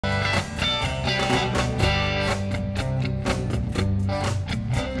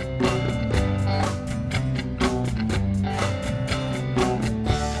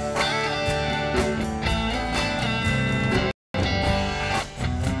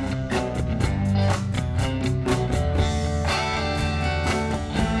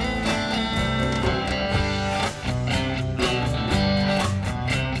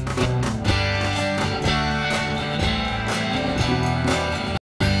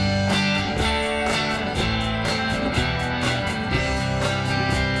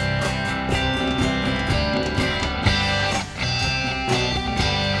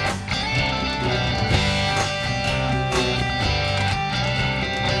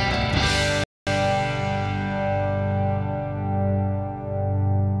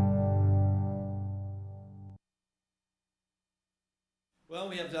Well,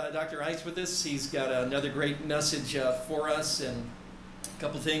 we have Dr. Ice with us. He's got another great message for us, and a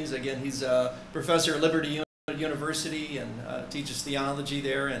couple things. Again, he's a professor at Liberty University and teaches theology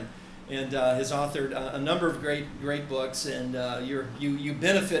there, and has authored a number of great books. And you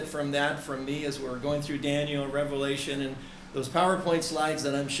benefit from that from me as we're going through Daniel and Revelation, and those PowerPoint slides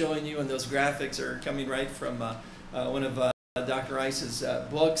that I'm showing you and those graphics are coming right from one of Dr. Ice's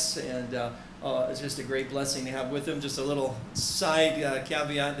books, and it's just a great blessing to have with him. Just a little side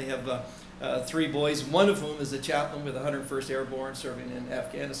caveat, they have 3 boys, one of whom is a chaplain with the 101st Airborne serving in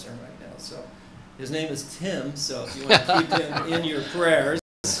Afghanistan right now. So his name is Tim, so if you want to keep him in your prayers,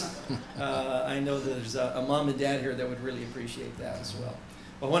 I know there's a mom and dad here that would really appreciate that as well.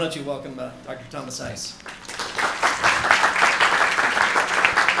 Well, why don't you welcome Dr. Thomas Ice.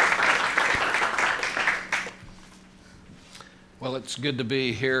 Well, it's good to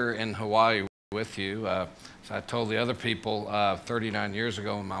be here in Hawaii with you. So I told the other people 39 years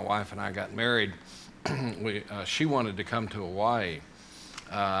ago when my wife and I got married, she wanted to come to Hawaii,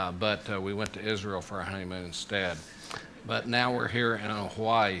 but we went to Israel for our honeymoon instead. But now we're here in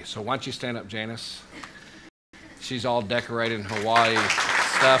Hawaii. So why don't you stand up, Janice? She's all decorated in Hawaii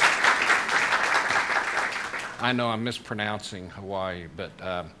stuff. I know I'm mispronouncing Hawaii, but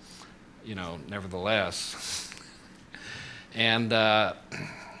you know, nevertheless. And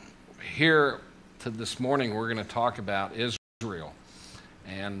here this morning we're going to talk about Israel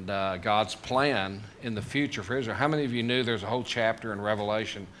and God's plan in the future for Israel. How many of you knew there's a whole chapter in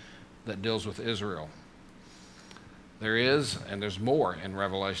Revelation that deals with Israel? There is, and there's more in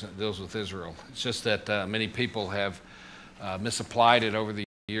Revelation that deals with Israel. It's just that many people have misapplied it over the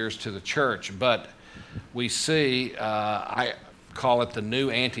years to the church. But we see, I call it the new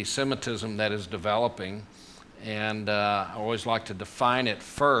anti-Semitism that is developing. And I always like to define it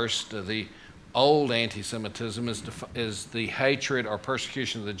first. The old anti-Semitism is the hatred or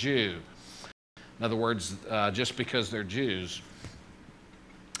persecution of the Jew. In other words, just because they're Jews.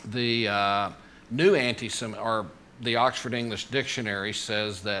 The new anti-Semitism, or the Oxford English Dictionary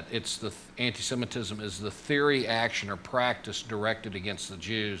says that it's the anti-Semitism is the theory, action, or practice directed against the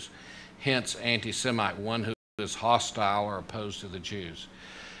Jews. Hence, anti-Semite, one who is hostile or opposed to the Jews.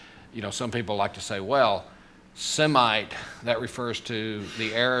 You know, some people like to say, well, Semite, that refers to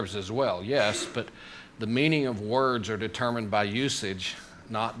the Arabs as well. Yes, but the meaning of words are determined by usage,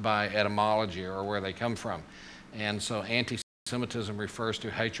 not by etymology or where they come from. And so anti-Semitism refers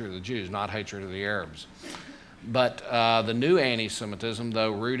to hatred of the Jews, not hatred of the Arabs. But the new anti-Semitism,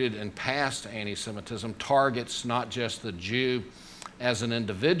 though rooted in past anti-Semitism, targets not just the Jew as an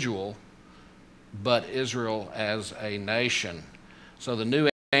individual, but Israel as a nation. So the new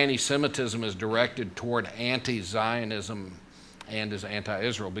anti-Semitism is directed toward anti-Zionism and is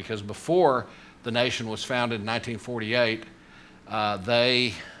anti-Israel, because before the nation was founded in 1948,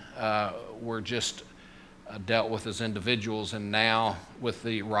 they were just dealt with as individuals, and now with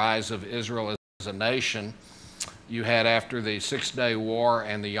the rise of Israel as a nation, you had, after the Six-Day War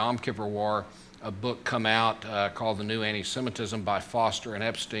and the Yom Kippur War, a book come out called The New Anti-Semitism by Foster and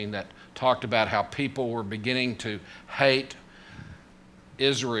Epstein that talked about how people were beginning to hate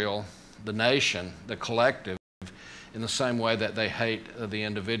Israel, the nation, the collective, in the same way that they hate the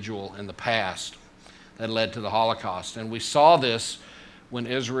individual in the past. That led to the Holocaust. And we saw this when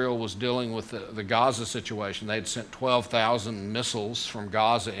Israel was dealing with the Gaza situation. They'd sent 12,000 missiles from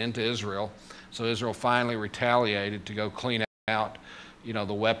Gaza into Israel. So Israel finally retaliated to go clean out, you know,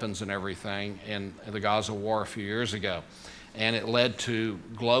 the weapons and everything in the Gaza war a few years ago. And it led to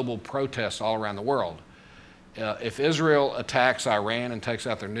global protests all around the world. If Israel attacks Iran and takes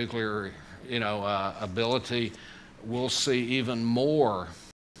out their nuclear, ability, we'll see even more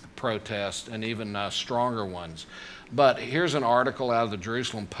protests and even stronger ones. But here's an article out of the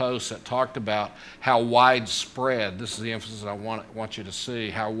Jerusalem Post that talked about how widespread, this is the emphasis I want you to see,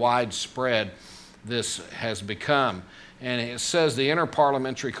 how widespread this has become. And it says the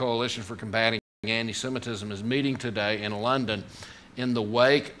Interparliamentary Coalition for Combating Anti-Semitism is meeting today in London in the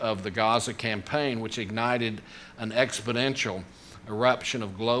wake of the Gaza campaign, which ignited an exponential eruption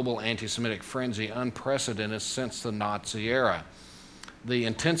of global anti-Semitic frenzy unprecedented since the Nazi era. The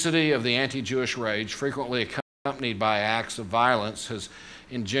intensity of the anti-Jewish rage, frequently accompanied by acts of violence, has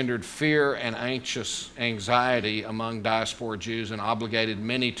engendered fear and anxiety among diaspora Jews and obligated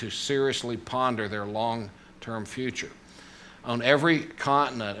many to seriously ponder their long-term future. On every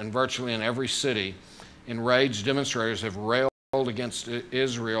continent and virtually in every city, enraged demonstrators have railed against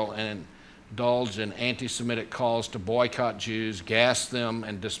Israel and indulged in anti-Semitic calls to boycott Jews, gas them,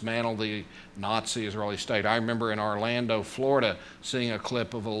 and dismantle the Nazi Israeli state. I remember in Orlando, Florida, seeing a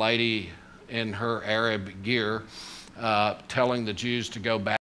clip of a lady in her Arab gear telling the Jews to go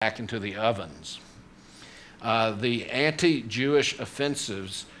back into the ovens. The anti-Jewish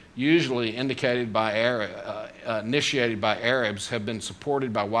offensives, usually initiated by Arabs, have been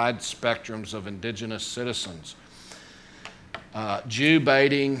supported by wide spectrums of indigenous citizens. Jew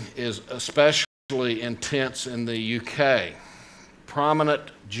baiting is especially intense in the UK.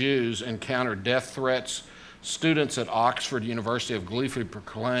 Prominent Jews encounter death threats. Students at Oxford University have gleefully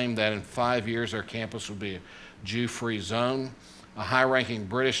proclaimed that in 5 years their campus would be a Jew-free zone. A high-ranking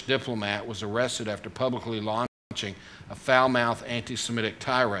British diplomat was arrested after publicly launching a foul-mouthed anti-Semitic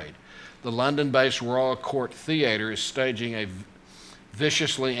tirade. The London-based Royal Court Theatre is staging a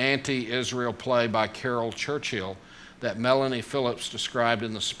viciously anti-Israel play by Carol Churchill that Melanie Phillips described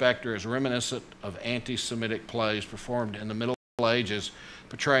in The Spectre as reminiscent of anti-Semitic plays performed in the Middle Ages,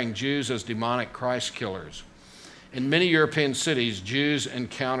 portraying Jews as demonic Christ killers. In many European cities, Jews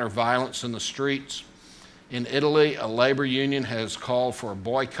encounter violence in the streets. In Italy, a labor union has called for a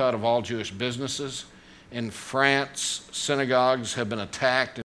boycott of all Jewish businesses. In France, synagogues have been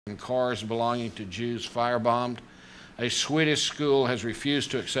attacked and cars belonging to Jews firebombed. A Swedish school has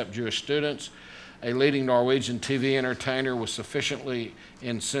refused to accept Jewish students. A leading Norwegian TV entertainer was sufficiently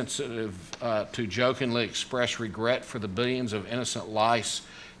insensitive to jokingly express regret for the billions of innocent lice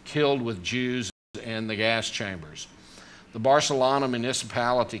killed with Jews in the gas chambers. The Barcelona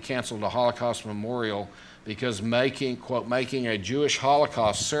municipality canceled a Holocaust memorial because making a Jewish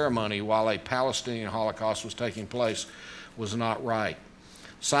Holocaust ceremony while a Palestinian Holocaust was taking place was not right.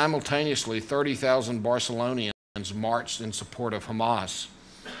 Simultaneously, 30,000 Barcelonians marched in support of Hamas.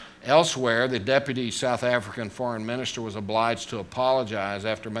 Elsewhere, the deputy South African foreign minister was obliged to apologize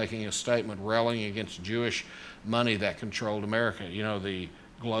after making a statement railing against Jewish money that controlled America, you know, the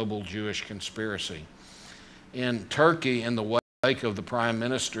global Jewish conspiracy. In Turkey, in the wake of the prime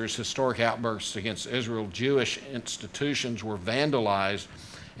minister's historic outbursts against Israel, Jewish institutions were vandalized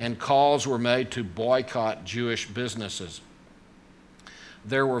and calls were made to boycott Jewish businesses.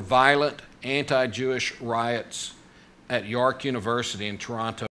 There were violent anti-Jewish riots at York University in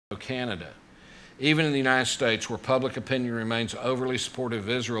Toronto, Canada. Even in the United States, where public opinion remains overly supportive of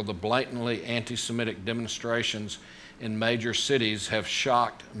Israel, the blatantly anti-Semitic demonstrations in major cities have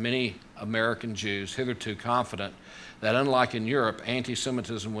shocked many American Jews, hitherto confident that unlike in Europe,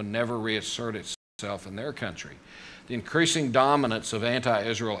 anti-Semitism would never reassert itself in their country. The increasing dominance of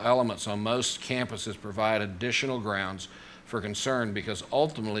anti-Israel elements on most campuses provide additional grounds for concern because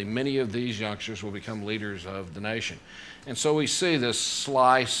ultimately many of these youngsters will become leaders of the nation. And so we see this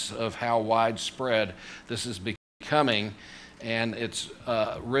slice of how widespread this is becoming, and it's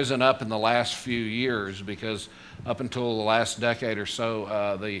risen up in the last few years because up until the last decade or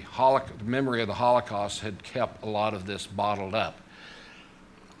so, the memory of the Holocaust had kept a lot of this bottled up.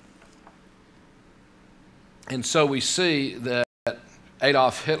 And so we see that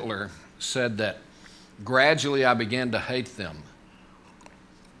Adolf Hitler said that gradually I began to hate them.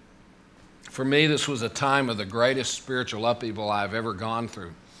 For me, this was a time of the greatest spiritual upheaval I've ever gone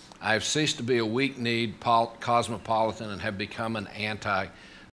through. I have ceased to be a weak-kneed cosmopolitan and have become an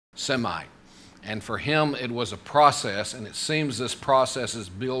anti-Semite. And for him, it was a process, and it seems this process is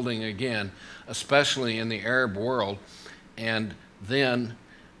building again, especially in the Arab world. And then,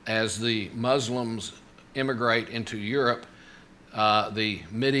 as the Muslims immigrate into Europe, the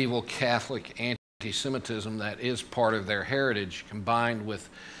medieval Catholic anti-Semitism that is part of their heritage, combined with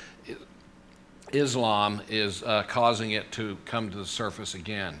Islam, is causing it to come to the surface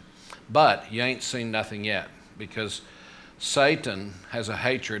again. But you ain't seen nothing yet, because Satan has a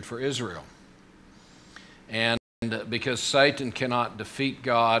hatred for Israel. And because Satan cannot defeat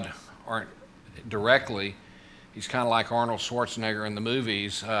God directly, he's kind of like Arnold Schwarzenegger in the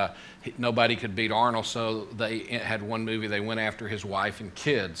movies. Nobody could beat Arnold, so they had one movie, they went after his wife and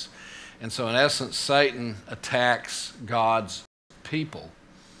kids. And so in essence, Satan attacks God's people.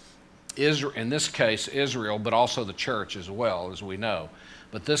 Israel, in this case, Israel, but also the church as well, as we know.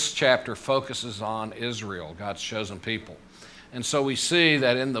 But this chapter focuses on Israel, God's chosen people. And so we see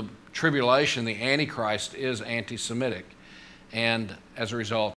that in the tribulation, the Antichrist is anti-Semitic. And as a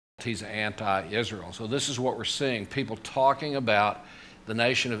result, he's anti-Israel. So this is what we're seeing, people talking about the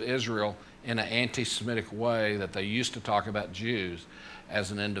nation of Israel in an anti-Semitic way that they used to talk about Jews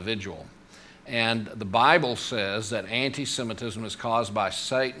as an individual. And the Bible says that anti-Semitism is caused by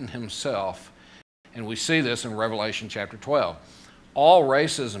Satan himself, and we see this in Revelation chapter 12. All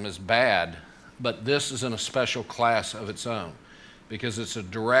racism is bad, but this is in a special class of its own because it's a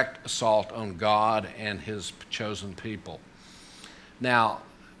direct assault on God and his chosen people. Now,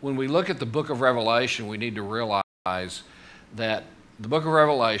 when we look at the book of Revelation, we need to realize that the book of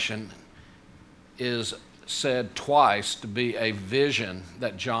Revelation is said twice to be a vision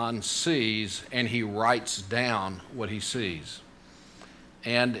that John sees, and he writes down what he sees.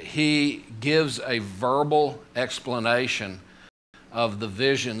 And he gives a verbal explanation of the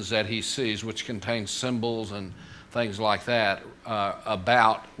visions that he sees, which contain symbols and things like that,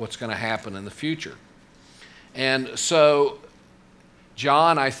 about what's going to happen in the future. And so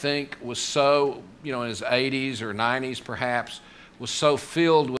John, I think, was so, in his 80s or 90s perhaps, was so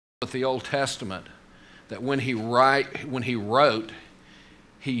filled with the Old Testament that when he wrote,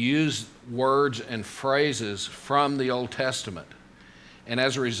 he used words and phrases from the Old Testament. And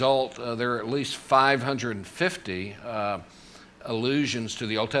as a result, there are at least 550 allusions to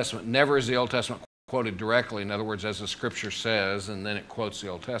the Old Testament. Never is the Old Testament quoted directly, in other words, as the Scripture says, and then it quotes the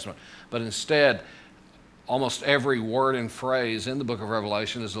Old Testament. But instead, almost every word and phrase in the book of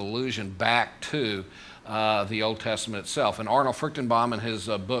Revelation is an allusion back to the Old Testament itself. And Arnold Fruchtenbaum, in his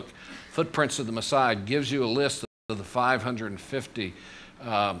book, Footprints of the Messiah, gives you a list of the 550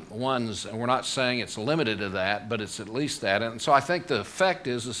 ones, and we're not saying it's limited to that, but it's at least that. And so I think the effect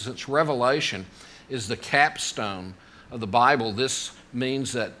is since Revelation is the capstone of the Bible, this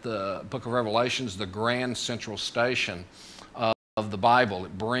means that the book of Revelation is the grand central station of the Bible.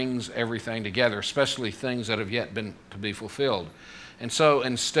 It brings everything together, especially things that have yet been to be fulfilled. And so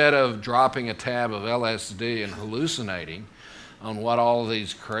instead of dropping a tab of LSD and hallucinating on what all of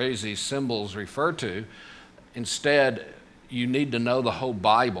these crazy symbols refer to, instead you need to know the whole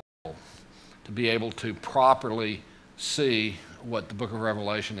Bible to be able to properly see what the book of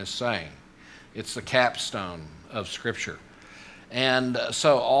Revelation is saying. It's the capstone of Scripture. And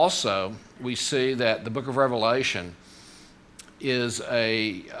so also we see that the book of Revelation is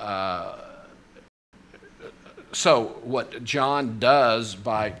so what John does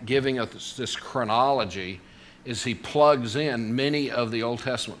by giving us this chronology is he plugs in many of the Old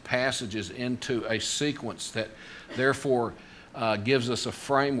Testament passages into a sequence that therefore gives us a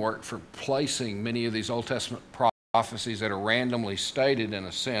framework for placing many of these Old Testament prophecies that are randomly stated in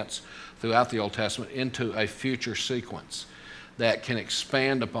a sense throughout the Old Testament into a future sequence that can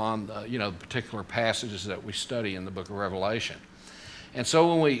expand upon the particular passages that we study in the book of Revelation. And so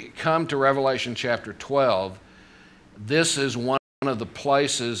when we come to Revelation chapter 12, this is one of the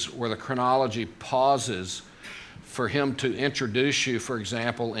places where the chronology pauses for him to introduce you, for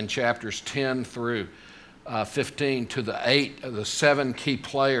example, in chapters 10 through 15 to the 7 key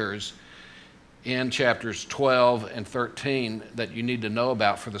players in chapters 12 and 13 that you need to know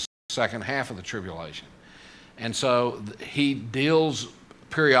about for the second half of the tribulation. And so he deals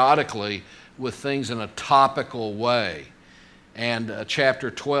periodically with things in a topical way. And chapter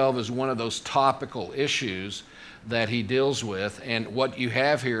 12 is one of those topical issues that he deals with. And what you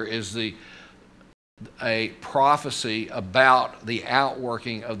have here is a prophecy about the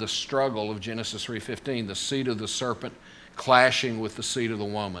outworking of the struggle of Genesis 3:15, the seed of the serpent clashing with the seed of the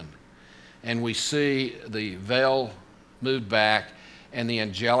woman. And we see the veil moved back, and the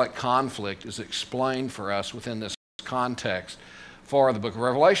angelic conflict is explained for us within this context for the book of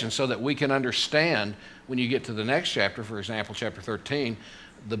Revelation, so that we can understand when you get to the next chapter, for example, chapter 13,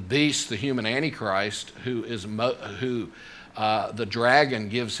 the beast, the human Antichrist, who the dragon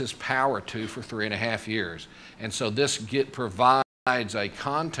gives his power to for 3.5 years. And so this provides a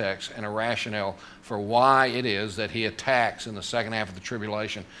context and a rationale for why it is that he attacks in the second half of the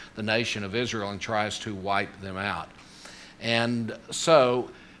tribulation the nation of Israel and tries to wipe them out. And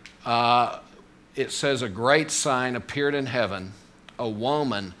so it says, a great sign appeared in heaven, a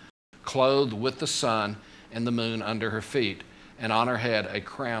woman clothed with the sun and the moon under her feet, and on her head a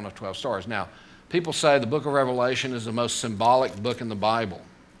crown of 12 stars. Now, people say the book of Revelation is the most symbolic book in the Bible.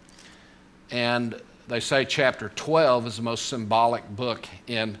 And they say chapter 12 is the most symbolic book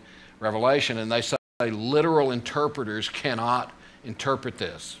in Revelation. And they say literal interpreters cannot interpret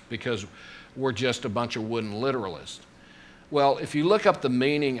this because we're just a bunch of wooden literalists. Well, if you look up the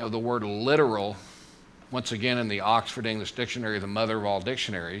meaning of the word literal, once again in the Oxford English Dictionary, the mother of all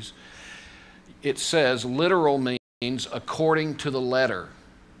dictionaries, it says literal means according to the letter.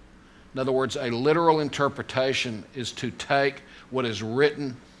 In other words, a literal interpretation is to take what is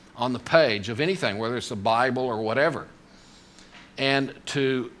written on the page of anything, whether it's the Bible or whatever, and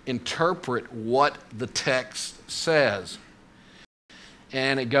to interpret what the text says.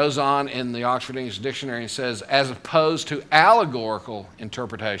 And it goes on in the Oxford English Dictionary and says, as opposed to allegorical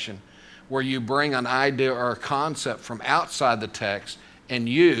interpretation, where you bring an idea or a concept from outside the text and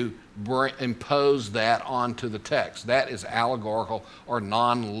you impose that onto the text. That is allegorical or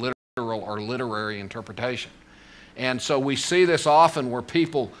non-literal or literary interpretation. And so we see this often where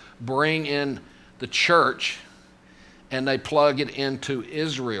people bring in the church and they plug it into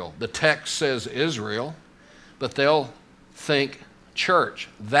Israel. The text says Israel, but they'll think church.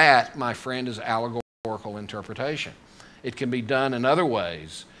 That, my friend, is allegorical interpretation. It can be done in other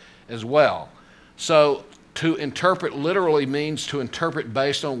ways as well. So to interpret literally means to interpret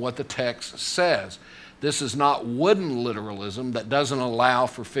based on what the text says. This is not wooden literalism that doesn't allow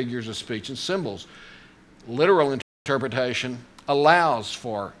for figures of speech and symbols. Literal interpretation allows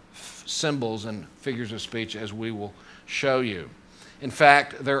for symbols and figures of speech, as we will show you. In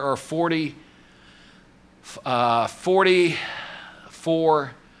fact, there are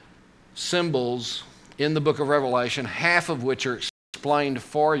 44 symbols in the book of Revelation, half of which are explained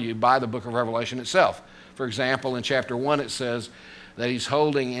for you by the book of Revelation itself. For example, in chapter 1 it says that he's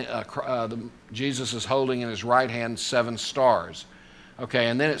holding, Jesus is holding in his right hand 7 stars. Okay,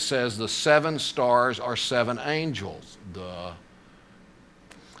 and then it says the 7 stars are 7 angels. Duh.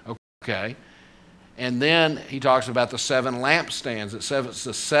 Okay, and then he talks about the 7 lampstands. It says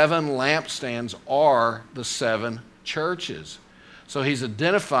the 7 lampstands are the 7 churches. So he's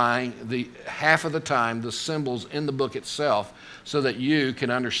identifying half of the time the symbols in the book itself so that you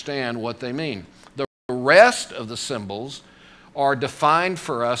can understand what they mean. The rest of the symbols are defined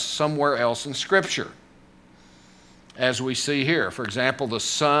for us somewhere else in Scripture, as we see here. For example, the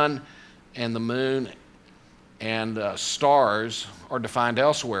sun and the moon and stars are defined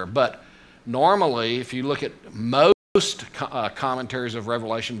elsewhere. But normally, if you look at most commentaries of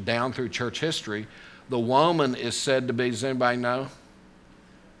Revelation down through church history, the woman is said to be, does anybody know?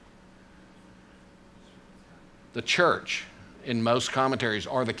 The church in most commentaries,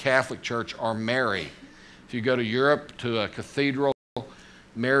 or the Catholic Church, or Mary. If you go to Europe to a cathedral,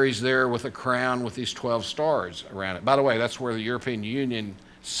 Mary's there with a crown with these 12 stars around it. By the way, that's where the European Union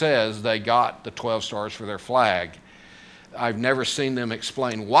says they got the 12 stars for their flag. I've never seen them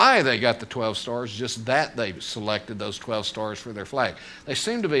explain why they got the 12 stars, just that they selected those 12 stars for their flag. They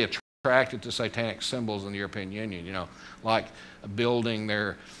seem to be attracted to satanic symbols in the European Union, you know, like a building,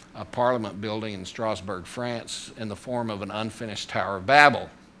 a parliament building in Strasbourg, France, in the form of an unfinished Tower of Babel.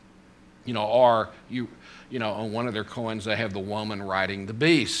 You know, or you know, on one of their coins they have the woman riding the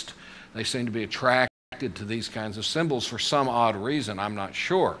beast. They seem to be attracted to these kinds of symbols for some odd reason, I'm not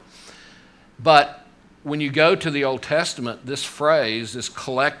sure. But when you go to the Old Testament, this phrase, this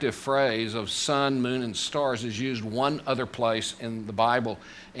collective phrase of sun, moon, and stars is used one other place in the Bible,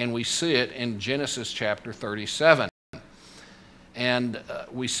 and we see it in Genesis chapter 37. And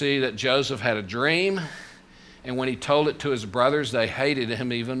we see that Joseph had a dream, and when he told it to his brothers, they hated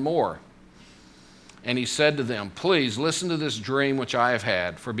him even more. And he said to them, "Please listen to this dream which I have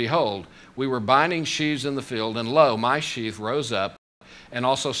had. For behold, we were binding sheaves in the field, and lo, my sheaf rose up and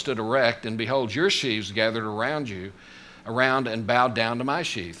also stood erect, and behold, your sheaves gathered around and bowed down to my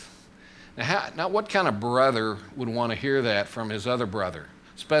sheaf." Now what kind of brother would want to hear that from his other brother,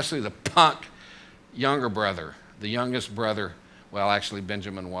 especially the punk younger brother, the youngest brother? Well, actually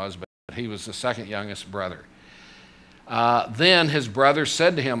Benjamin was, but he was the second youngest brother. Then his brothers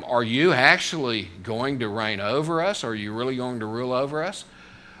said to him, "Are you actually going to reign over us? Are you really going to rule over us?"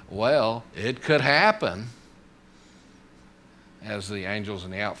 Well, it could happen. As the angels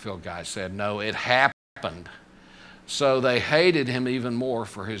and the outfield guy said, no, it happened. So they hated him even more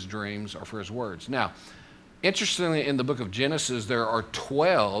for his dreams or for his words. Now, interestingly, in the book of Genesis, there are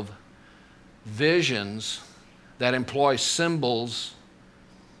 12 visions that employ symbols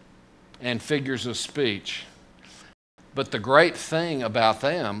and figures of speech. But the great thing about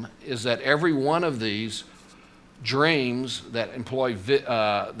them is that every one of these dreams that employ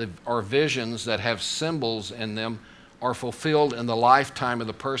or visions that have symbols in them are fulfilled in the lifetime of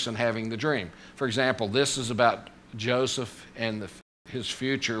the person having the dream. For example, this is about Joseph and his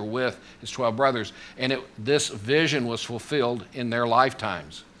future with his 12 brothers, and this vision was fulfilled in their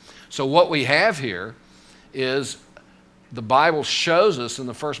lifetimes. So what we have here is the Bible shows us in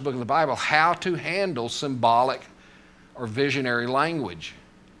the first book of the Bible how to handle symbolic or visionary language.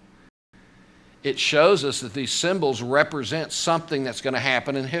 It shows us that these symbols represent something that's going to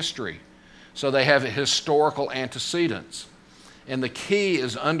happen in history. So they have historical antecedents. And the key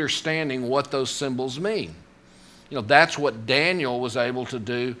is understanding what those symbols mean. You know, that's what Daniel was able to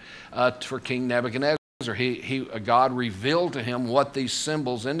do for King Nebuchadnezzar. God revealed to him what these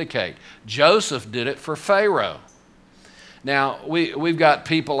symbols indicate. Joseph did it for Pharaoh. Now, we've got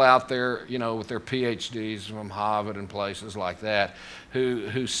people out there, you know, with their PhDs from Harvard and places like that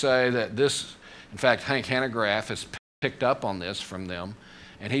who say that this, in fact, Hank Hanegraaff has picked up on this from them,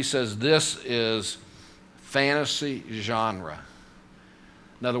 and he says this is fantasy genre.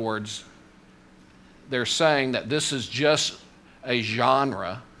 In other words, they're saying that this is just a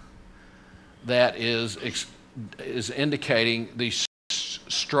genre that is indicating the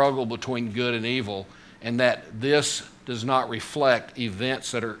struggle between good and evil and that this does not reflect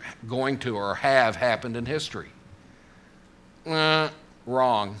events that are going to or have happened in history.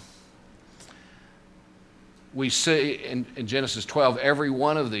 Wrong. We see in Genesis 12, every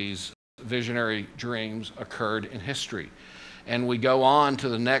one of these visionary dreams occurred in history. And we go on to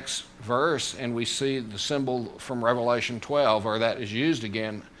the next verse and we see the symbol from Revelation 12, or that is used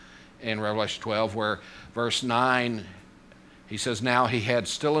again in Revelation 12, where verse 9, he says, "Now he had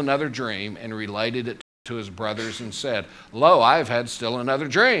still another dream and related it to his brothers and said, 'Lo, I have had still another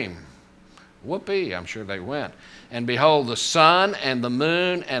dream.'" Whoopee, I'm sure they went. "And behold, the sun and the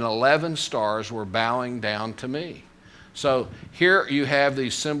moon and 11 stars were bowing down to me." So here you have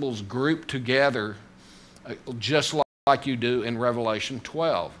these symbols grouped together just like you do in Revelation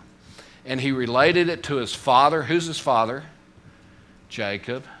 12. And he related it to his father. Who's his father?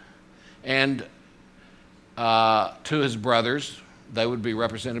 Jacob. And to his brothers. They would be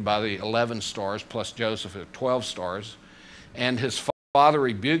represented by the 11 stars plus Joseph at 12 stars. And his father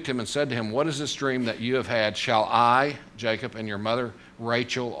rebuked him and said to him, "What is this dream that you have had? Shall I, Jacob, and your mother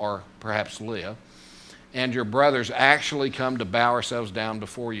Rachel, or perhaps Leah, and your brothers actually come to bow ourselves down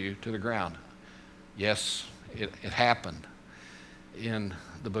before you to the ground?" Yes, it happened in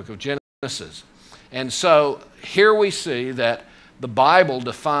the book of Genesis. And so here we see that the Bible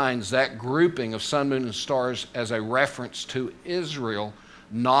defines that grouping of sun, moon, and stars as a reference to Israel,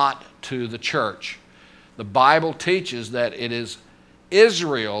 not to the church. The Bible teaches that it is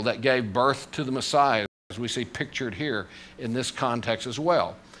Israel that gave birth to the Messiah, as we see pictured here in this context as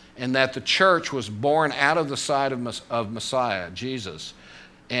well, and that the church was born out of the side of Messiah, Jesus.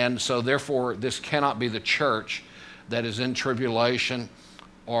 And so therefore this cannot be the church that is in tribulation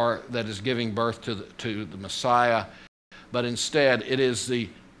or that is giving birth to the Messiah, but instead it is the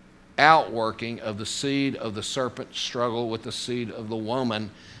outworking of the seed of the serpent struggle with the seed of the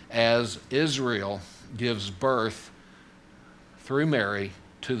woman as Israel gives birth through Mary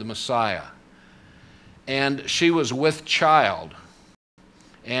to the Messiah. And she was with child,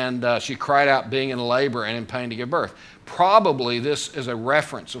 and she cried out being in labor and in pain to give birth. Probably this is a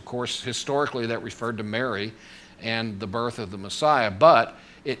reference, of course, historically that referred to Mary and the birth of the Messiah, but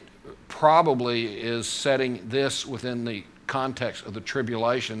it probably is setting this within the context of the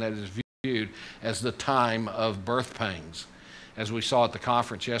tribulation that is viewed as the time of birth pains, as we saw at the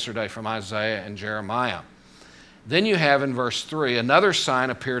conference yesterday from Isaiah and Jeremiah. Then you have in verse 3, "Another sign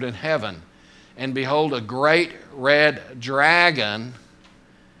appeared in heaven, and behold, a great red dragon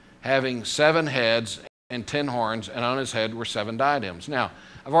having 7 heads and 10 horns, and on his head were 7 diadems." Now,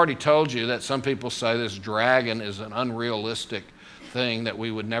 I've already told you that some people say this dragon is an unrealistic thing that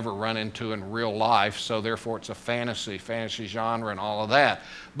we would never run into in real life, so therefore it's a fantasy genre and all of that.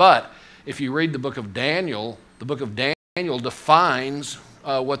 But if you read the book of Daniel defines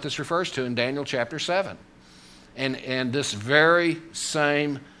what this refers to in Daniel chapter 7. And this very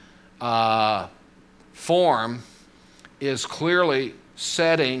same form is clearly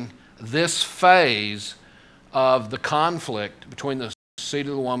setting this phase of the conflict between the seed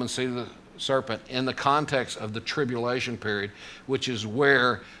of the woman, seed of the serpent, in the context of the tribulation period, which is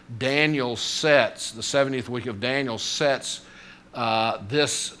where Daniel sets, the 70th week of Daniel sets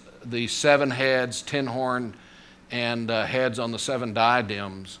the 7 heads, 10 horn, and heads on the 7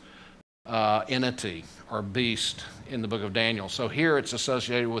 diadems entity or beast in the book of Daniel. So here it's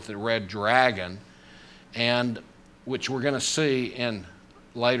associated with the red dragon, and which we're going to see in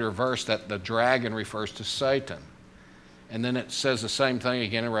later verse that the dragon refers to Satan. And then it says the same thing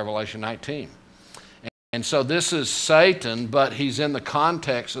again in Revelation 19. And so this is Satan, but he's in the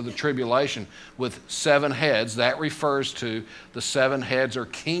context of the tribulation with 7 heads. That refers to the 7 heads or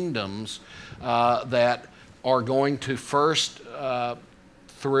kingdoms that are going to first,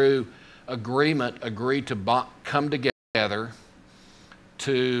 through agreement, agree to come together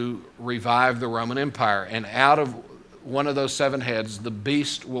to revive the Roman Empire. And out of one of those 7 heads, the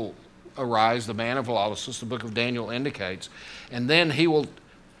beast will arise, the man of lawlessness, the book of Daniel indicates, and then he will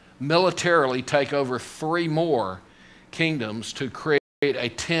militarily take over 3 more kingdoms to create a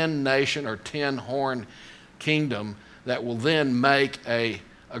 10-nation or 10-horn kingdom that will then make an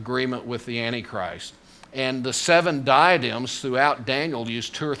agreement with the Antichrist. And the 7 diadems throughout Daniel,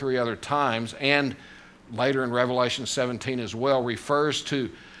 used 2 or 3 other times, and later in Revelation 17 as well, refers to,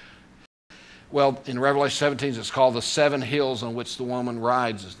 well, in Revelation 17 it's called the 7 hills on which the woman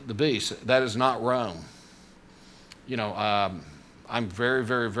rides the beast. That is not Rome. You know, I'm very,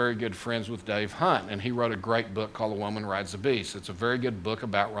 very, very good friends with Dave Hunt, and he wrote a great book called The Woman Rides the Beast. It's a very good book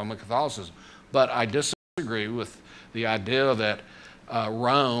about Roman Catholicism. But I disagree with the idea that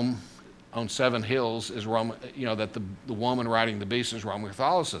Rome on 7 hills is Roman, you know, that the woman riding the beast is Roman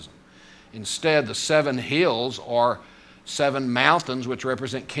Catholicism. Instead, the 7 hills are 7 mountains which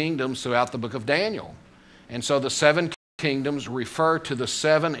represent kingdoms throughout the book of Daniel. And so the 7 kingdoms refer to the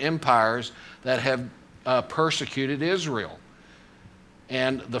 7 empires that have persecuted Israel.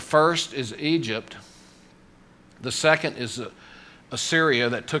 And the first is Egypt. The second is Assyria,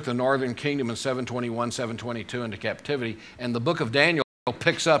 that took the northern kingdom in 721, 722 into captivity. And the book of Daniel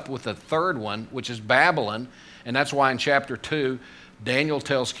picks up with the third one, which is Babylon. And that's why in chapter 2, Daniel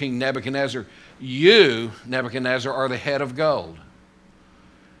tells King Nebuchadnezzar, "You, Nebuchadnezzar, are the head of gold."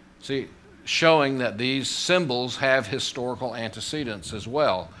 See, showing that these symbols have historical antecedents as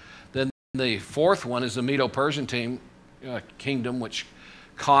well. Then the fourth one is the Medo-Persian kingdom, which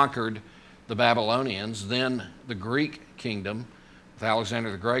conquered the Babylonians. Then the Greek kingdom, with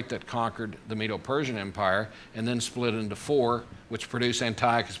Alexander the Great, that conquered the Medo-Persian Empire, and then split into 4, which produced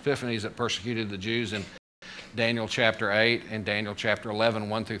Antiochus Epiphanes that persecuted the Jews in Daniel chapter 8 and Daniel chapter 11,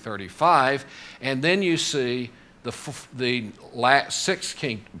 1 through 35. And then you see the sixth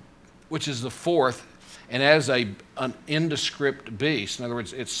kingdom, which is the fourth, and as an indescript beast. In other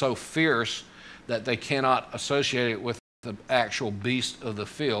words, it's so fierce that they cannot associate it with the actual beast of the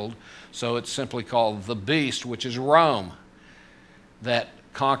field. So it's simply called the beast, which is Rome, that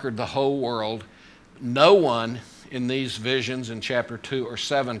conquered the whole world. No one in these visions in chapter 2 or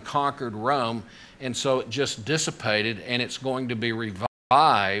 7 conquered Rome, and so it just dissipated, and it's going to be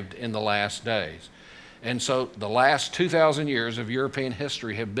revived in the last days. And so the last 2,000 years of European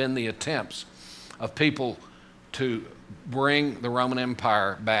history have been the attempts of people to bring the Roman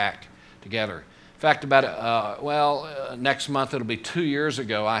Empire back together. In fact, next month, it'll be 2 years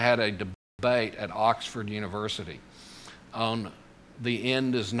ago, I had a debate at Oxford University on the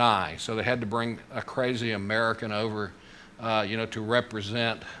end is nigh. So they had to bring a crazy American over, to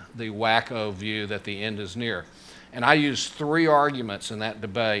represent the wacko view that the end is near. And I used 3 arguments in that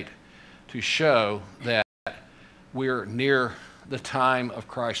debate to show that we're near the time of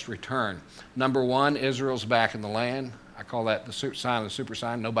Christ's return. Number 1, Israel's back in the land. I call that the sign of the super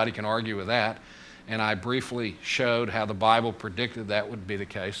sign. Nobody can argue with that. And I briefly showed how the Bible predicted that would be the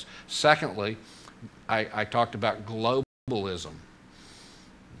case. Secondly, I talked about globalism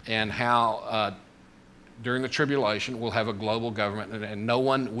and how during the tribulation we'll have a global government, and no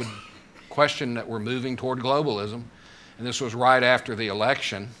one would question that we're moving toward globalism. And this was right after the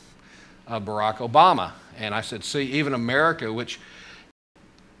election of Barack Obama. And I said, see, even America, which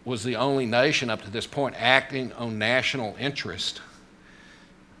was the only nation up to this point acting on national interest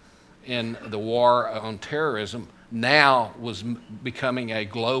in the war on terrorism, now was becoming a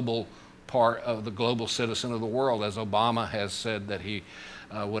global part of the global citizen of the world, as Obama has said that he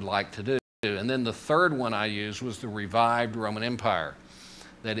would like to do. And then the third one I used was the revived Roman Empire,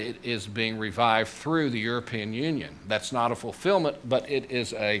 that it is being revived through the European Union. That's not a fulfillment, but it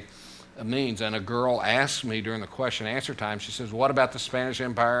is a means. And a girl asked me during the question and answer time, she says, what about the Spanish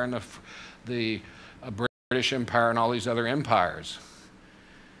Empire and the British Empire and all these other empires?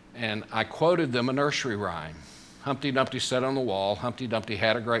 And I quoted them a nursery rhyme. Humpty Dumpty sat on the wall, Humpty Dumpty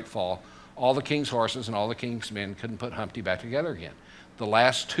had a great fall. All the king's horses and all the king's men couldn't put Humpty back together again. The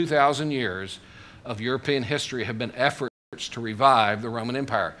last 2,000 years of European history have been efforts to revive the Roman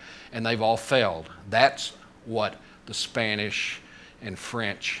Empire, and they've all failed. That's what the Spanish and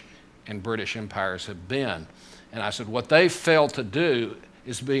French and British empires have been. And I said, what they failed to do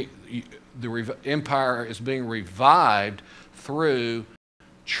is the empire is being revived through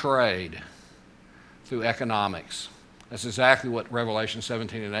trade, through economics. That's exactly what Revelation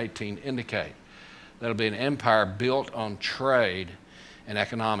 17 and 18 indicate. That'll be an empire built on trade and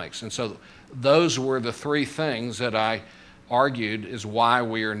economics. And so those were the 3 things that I argued is why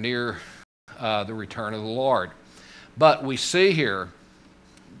we are near the return of the Lord. But we see here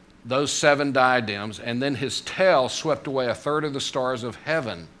those 7 diadems, and then his tail swept away 1/3 of the stars of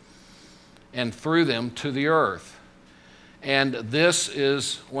heaven and threw them to the earth. And this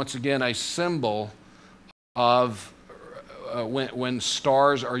is, once again, a symbol of when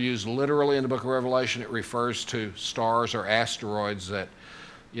stars are used literally in the book of Revelation, it refers to stars or asteroids that,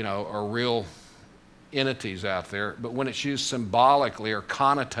 are real entities out there. But when it's used symbolically or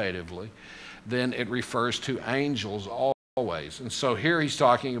connotatively, then it refers to angels always. And so here he's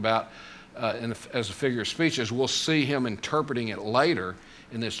talking about, as a figure of speech, as we'll see him interpreting it later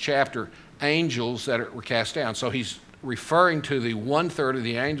in this chapter, angels that were cast down. So he's referring to the 1/3 of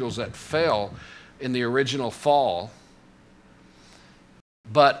the angels that fell in the original fall.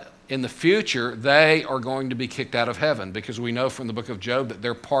 But in the future, they are going to be kicked out of heaven, because we know from the book of Job that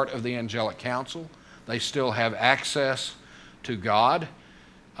they're part of the angelic council. They still have access to God,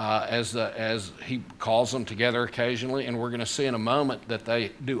 as he calls them together occasionally, and we're going to see in a moment that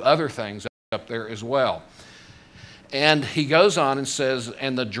they do other things up there as well. And he goes on and says,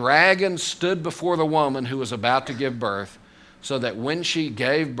 and the dragon stood before the woman who was about to give birth, so that when she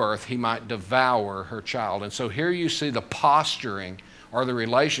gave birth, he might devour her child. And so here you see the posturing or the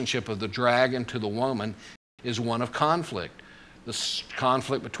relationship of the dragon to the woman is one of conflict. The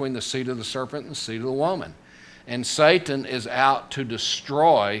conflict between the seed of the serpent and the seed of the woman. And Satan is out to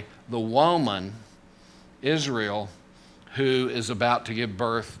destroy the woman, Israel, who is about to give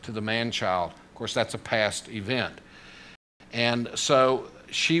birth to the man-child. Of course, that's a past event. And so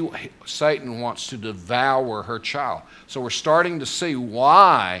Satan wants to devour her child. So we're starting to see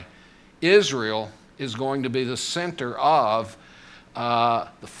why Israel is going to be the center of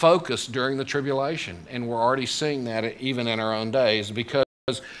the focus during the tribulation. And we're already seeing that even in our own days, because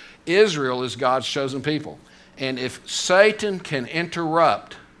Israel is God's chosen people. And if Satan can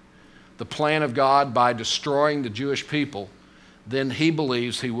interrupt the plan of God by destroying the Jewish people, then he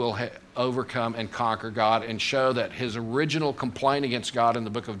believes he will overcome and conquer God and show that his original complaint against God in the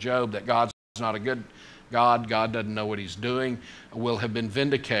book of Job, that God's not a good God, God doesn't know what he's doing, will have been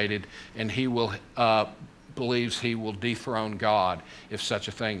vindicated, and he will believes he will dethrone God if such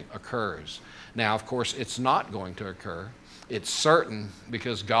a thing occurs. Now, of course, it's not going to occur. It's certain,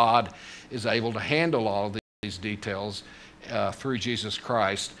 because God is able to handle all of these details through Jesus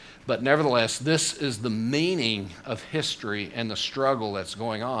Christ. But nevertheless, this is the meaning of history and the struggle that's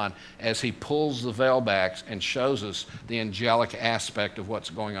going on as he pulls the veil back and shows us the angelic aspect of what's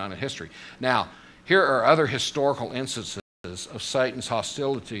going on in history. Now, here are other historical instances of Satan's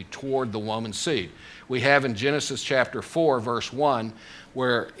hostility toward the woman's seed. We have in Genesis chapter 4, verse 1,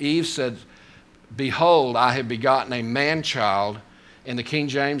 where Eve said, "Behold, I have begotten a man-child," and the King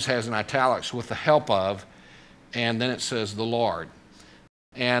James has in italics, "with the help of," and then it says, "the Lord."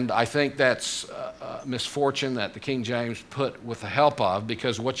 And I think that's misfortune that the King James put "with the help of,"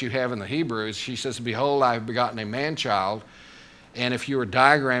 because what you have in the Hebrew is she says, "Behold, I have begotten a man-child." And if you were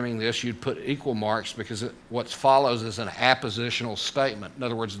diagramming this, you'd put equal marks, because what follows is an appositional statement. In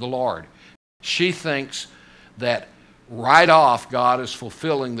other words, the Lord. She thinks that right off God is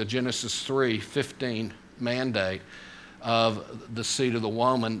fulfilling the Genesis 3:15 mandate of the seed of the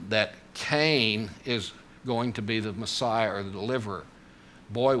woman, that Cain is going to be the Messiah or the deliverer.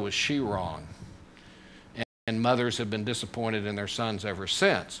 Boy, was she wrong. And mothers have been disappointed in their sons ever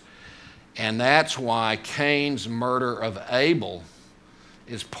since. And that's why Cain's murder of Abel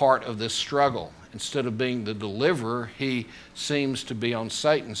is part of this struggle. Instead of being the deliverer, he seems to be on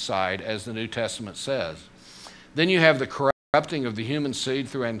Satan's side, as the New Testament says. Then you have the corrupting of the human seed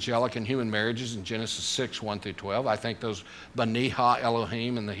through angelic and human marriages in Genesis 6, 1 through 12. I think those Bani Ha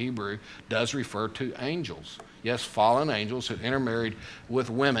Elohim in the Hebrew does refer to angels. Yes, fallen angels who intermarried with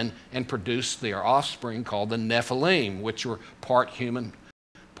women and produced their offspring called the Nephilim, which were part human,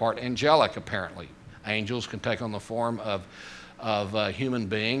 part angelic, apparently. Angels can take on the form of a human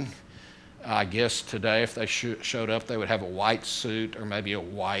being. I guess today, if they showed up, they would have a white suit or maybe a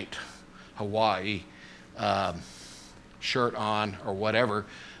white Hawaii shirt on or whatever.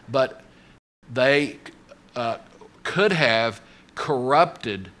 But they could have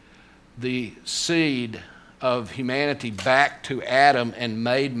corrupted the seed of humanity back to Adam and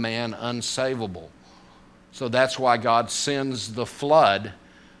made man unsavable. So that's why God sends the flood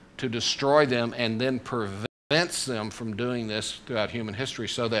to destroy them, and then prevents them from doing this throughout human history,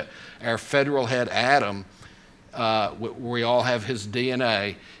 so that our federal head Adam, we all have his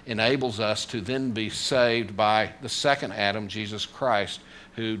DNA, enables us to then be saved by the second Adam, Jesus Christ,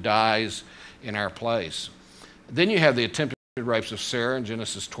 who dies in our place. Then you have the attempted rapes of Sarah in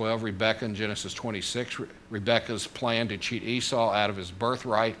Genesis 12, Rebekah in Genesis 26, Rebekah's plan to cheat Esau out of his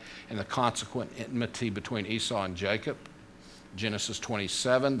birthright, and the consequent enmity between Esau and Jacob. Genesis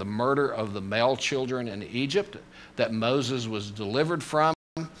 27, the murder of the male children in Egypt that Moses was delivered from,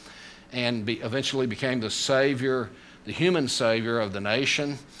 and eventually became the savior, the human savior of the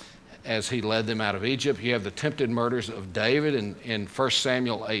nation as he led them out of Egypt. You have the attempted murders of David in 1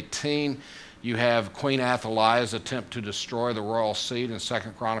 Samuel 18. You have Queen Athaliah's attempt to destroy the royal seed in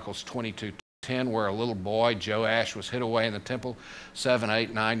 2 Chronicles 22:10, where a little boy, Joash, was hid away in the temple, 7,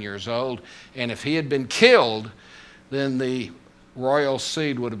 8, 9 years old. And if he had been killed, then the royal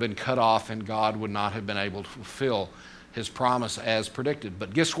seed would have been cut off, and God would not have been able to fulfill his promise as predicted.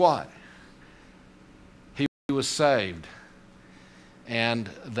 But guess what? He was saved, and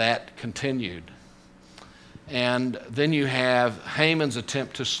that continued. And then you have Haman's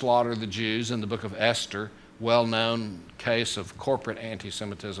attempt to slaughter the Jews in the book of Esther, well-known case of corporate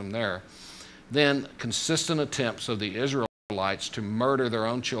anti-Semitism there. Then consistent attempts of the Israelites Israelites to murder their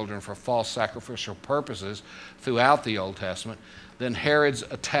own children for false sacrificial purposes throughout the Old Testament. Then Herod's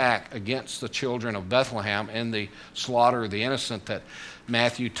attack against the children of Bethlehem and the slaughter of the innocent that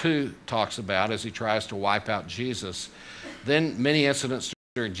Matthew 2 talks about as he tries to wipe out Jesus. Then many incidents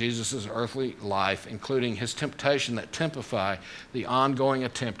during Jesus' earthly life, including his temptation that typify the ongoing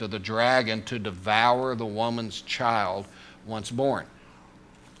attempt of the dragon to devour the woman's child once born.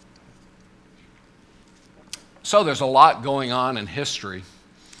 So there's a lot going on in history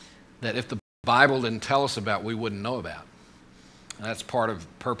that if the Bible didn't tell us about, we wouldn't know about. And that's part of the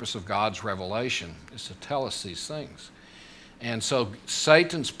purpose of God's revelation, is to tell us these things. And so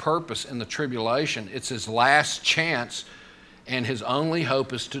Satan's purpose in the tribulation, it's his last chance, and his only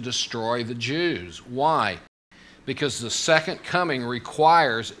hope is to destroy the Jews. Why? Because the second coming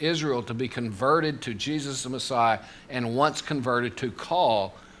requires Israel to be converted to Jesus the Messiah, and once converted, to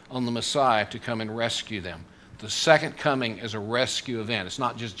call on the Messiah to come and rescue them. The second coming is a rescue event. It's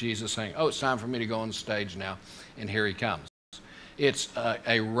not just Jesus saying, oh, it's time for me to go on the stage now, and here he comes. It's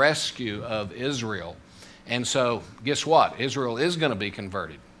a rescue of Israel. And so, guess what? Israel is going to be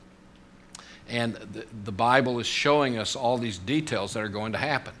converted. And the Bible is showing us all these details that are going to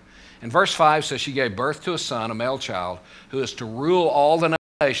happen. And verse 5 says, she gave birth to a son, a male child, who is to rule all the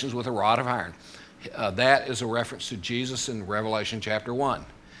nations with a rod of iron. That is a reference to Jesus in Revelation chapter 1.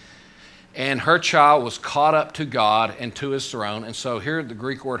 And her child was caught up to God and to his throne. And so here the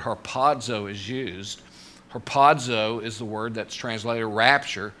Greek word harpazo is used. Harpazo is the word that's translated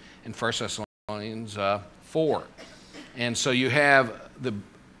rapture in 1 Thessalonians 4. And so you have the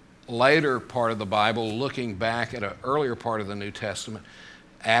later part of the Bible looking back at an earlier part of the New Testament,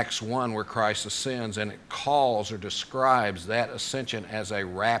 Acts 1, where Christ ascends, and it calls or describes that ascension as a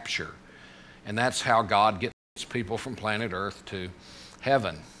rapture. And that's how God gets people from planet Earth to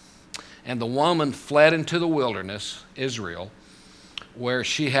heaven. And the woman fled into the wilderness, Israel, where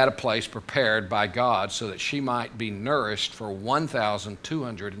she had a place prepared by God so that she might be nourished for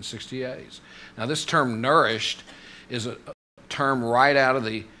 1,260 days. Now this term nourished is a term right out of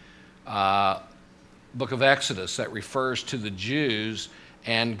the book of Exodus that refers to the Jews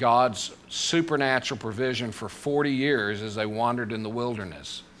and God's supernatural provision for 40 years as they wandered in the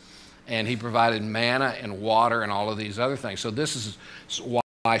wilderness. And he provided manna and water and all of these other things. So this is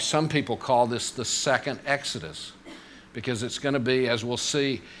why some people call this the second Exodus, because it's going to be, as we'll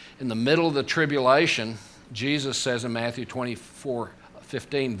see, in the middle of the tribulation. Jesus says in Matthew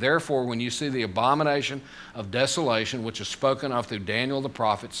 24:15, therefore, when you see the abomination of desolation, which is spoken of through Daniel the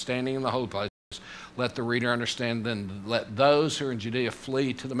prophet, standing in the holy place, let the reader understand, then let those who are in Judea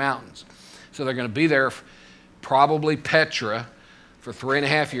flee to the mountains. So they're going to be there, probably Petra, for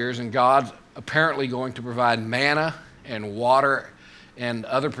 3.5 years, and God's apparently going to provide manna and water and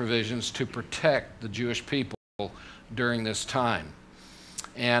other provisions to protect the Jewish people during this time.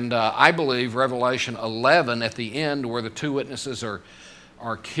 And I believe Revelation 11 at the end, where the two witnesses are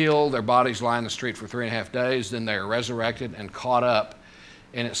killed, their bodies lie in the street for 3.5 days, then they are resurrected and caught up.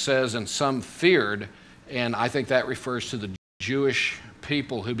 And it says, and some feared, and I think that refers to the Jewish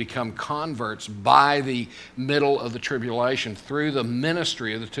people who become converts by the middle of the tribulation through the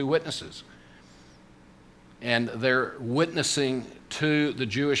ministry of the two witnesses. And they're witnessing to the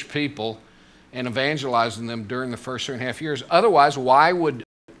Jewish people and evangelizing them during the first 3.5 years. Otherwise, why would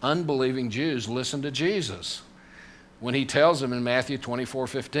unbelieving Jews listen to Jesus when he tells them in Matthew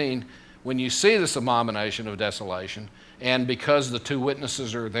 24:15, when you see this abomination of desolation, and because the two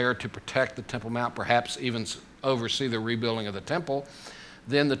witnesses are there to protect the Temple Mount, perhaps even oversee the rebuilding of the temple,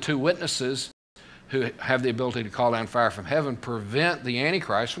 then the two witnesses who have the ability to call down fire from heaven prevent the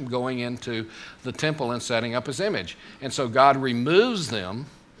Antichrist from going into the temple and setting up his image. And so God removes them,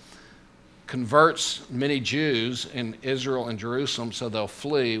 converts many Jews in Israel and Jerusalem so they'll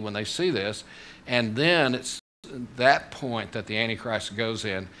flee when they see this, and then it's that point that the Antichrist goes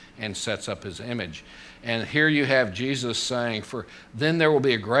in and sets up his image. And here you have Jesus saying, for then there will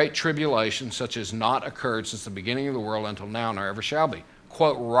be a great tribulation such as not occurred since the beginning of the world until now, nor ever shall be.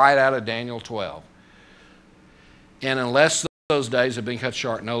 Quote right out of Daniel 12. And unless those days have been cut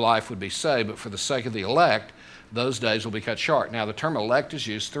short, no life would be saved, but for the sake of the elect, those days will be cut short. Now the term elect is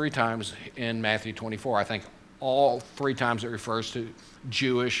used 3 times in Matthew 24. I think all 3 times it refers to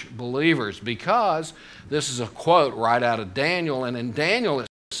Jewish believers, because this is a quote right out of Daniel, and in Daniel it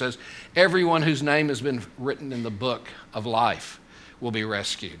says, everyone whose name has been written in the book of life will be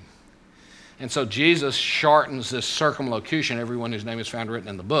rescued. And so Jesus shortens this circumlocution, everyone whose name is found written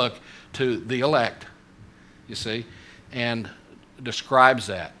in the book, to the elect, you see, and describes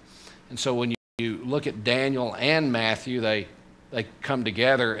that. And so when you look at Daniel and Matthew, they come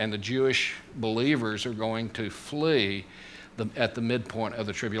together, and the Jewish believers are going to flee. at the midpoint of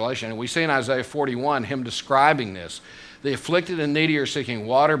the tribulation. And we see in Isaiah 41 him describing this. The afflicted and needy are seeking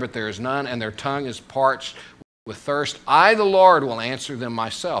water, but there is none, and their tongue is parched with thirst. I, the Lord, will answer them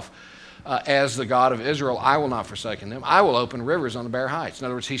myself. As the God of Israel, I will not forsake them. I will open rivers on the bare heights. In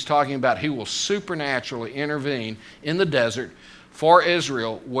other words, he's talking about he will supernaturally intervene in the desert for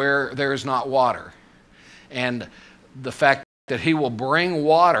Israel where there is not water. And the fact that he will bring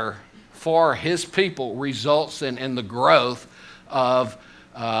water for his people results in the growth of,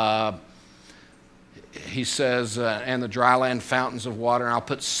 he says, and the dry land fountains of water. And I'll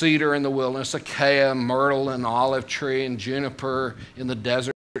put cedar in the wilderness, acacia, myrtle, and olive tree, and juniper in the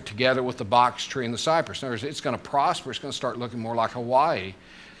desert, together with the box tree and the cypress. In other words, it's going to prosper. It's going to start looking more like Hawaii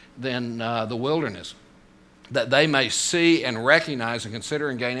than the wilderness. That they may see and recognize and consider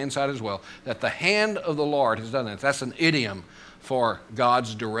and gain insight as well, that the hand of the Lord has done that. That's an idiom for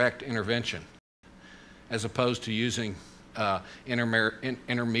God's direct intervention, as opposed to using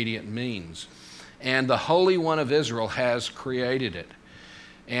intermediate means. And the Holy One of Israel has created it.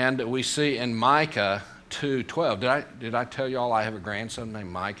 And we see in Micah 2:12. Did I tell y'all I have a grandson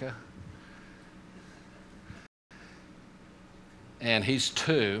named Micah? And he's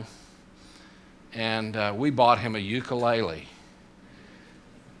 2. And we bought him a ukulele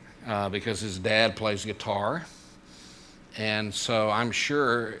because his dad plays guitar. And so I'm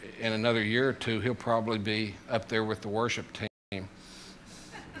sure in another year or two he'll probably be up there with the worship team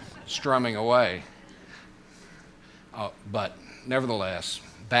strumming away. But nevertheless,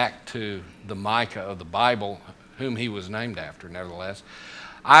 back to the Micah of the Bible, whom he was named after, nevertheless.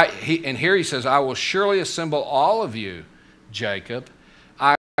 And here he says, I will surely assemble all of you, Jacob.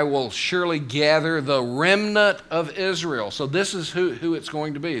 I will surely gather the remnant of Israel. So this is who it's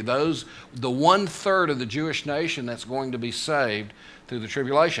going to be. The 1/3 of the Jewish nation that's going to be saved through the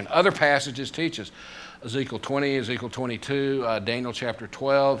tribulation. Other passages teach us, Ezekiel 20, Ezekiel 22, Daniel chapter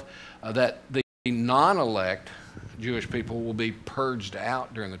 12, that the non-elect Jewish people will be purged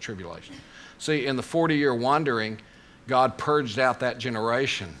out during the tribulation. See, in the 40-year wandering, God purged out that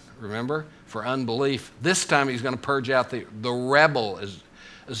generation, remember, for unbelief. This time he's going to purge out the rebel, as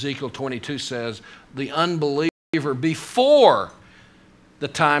Ezekiel 22 says, the unbeliever before the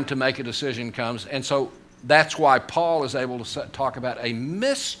time to make a decision comes. And so that's why Paul is able to talk about a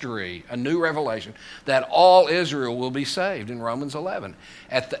mystery, a new revelation, that all Israel will be saved in Romans 11.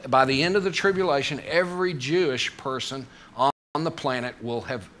 By the end of the tribulation, every Jewish person on the planet will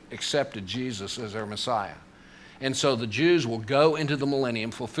have accepted Jesus as their Messiah. And so the Jews will go into the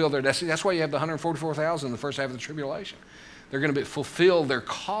millennium, fulfill their destiny. That's why you have the 144,000 in the first half of the tribulation. They're going to fulfill their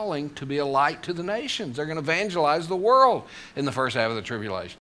calling to be a light to the nations. They're going to evangelize the world in the first half of the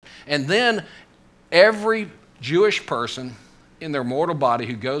tribulation. And then every Jewish person in their mortal body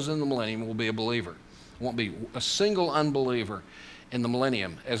who goes in the millennium will be a believer. Won't be a single unbeliever in the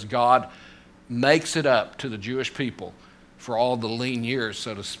millennium, as God makes it up to the Jewish people for all the lean years,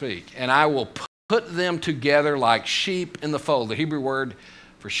 so to speak. And I will put them together like sheep in the fold. The Hebrew word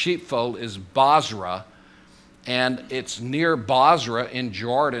for sheepfold is Basra, and it's near Basra in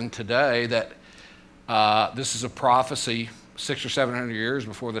Jordan today. That this is a prophecy 600 or 700 years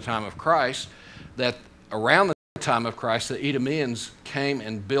before the time of Christ, that around the time of Christ, the Edomians came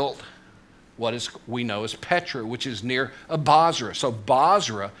and built what we know as Petra, which is near Basra. So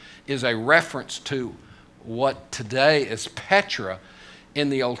Basra is a reference to what today is Petra in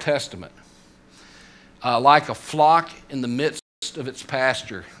the Old Testament. Like a flock in the midst of its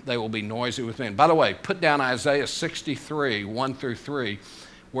pasture, they will be noisy within. By the way, put down Isaiah 63, 1-3,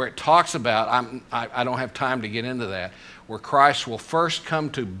 where it talks about, I don't have time to get into that, where Christ will first come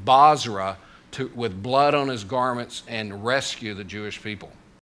to Basra with blood on his garments and rescue the Jewish people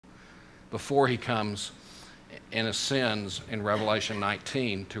before he comes and ascends in Revelation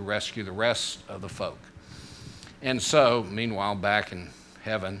 19 to rescue the rest of the folk. And so, meanwhile, back in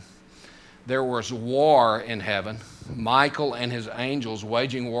heaven, there was war in heaven. Michael and his angels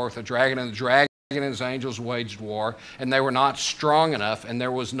waging war with the dragon, and the dragon and his angels waged war, and they were not strong enough, and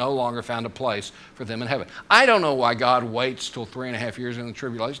there was no longer found a place for them in heaven. I don't know why God waits till 3.5 years in the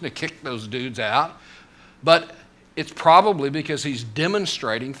tribulation to kick those dudes out, but it's probably because he's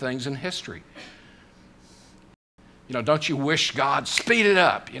demonstrating things in history. You know, don't you wish God speed it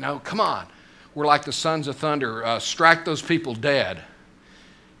up? You know, come on. We're like the sons of thunder. Strike those people dead.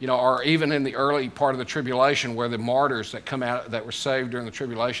 You know, or even in the early part of the tribulation, where the martyrs that come out, that were saved during the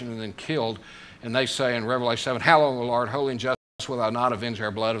tribulation and then killed, and they say in Revelation 7, "How long, O Lord, holy and just, will thou not avenge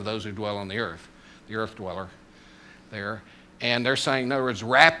our blood of those who dwell on the earth dweller there." And they're saying, in other words,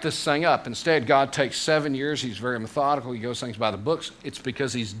 wrap this thing up. Instead, God takes 7 years. He's very methodical. He goes things by the books. It's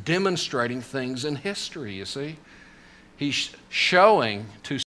because he's demonstrating things in history, you see. He's showing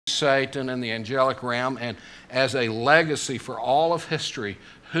to Satan and the angelic realm, and as a legacy for all of history,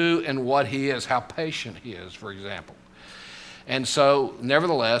 who and what he is, how patient he is, for example. And so,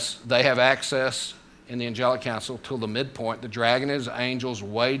 nevertheless, they have access in the angelic council till the midpoint. The dragon and his angels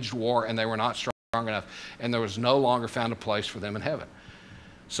waged war, and they were not strong enough, and there was no longer found a place for them in heaven.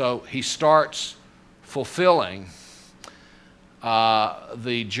 So he starts fulfilling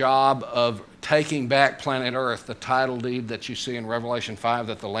the job of taking back planet Earth, the title deed that you see in Revelation 5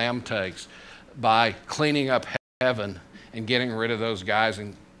 that the Lamb takes, by cleaning up heaven and getting rid of those guys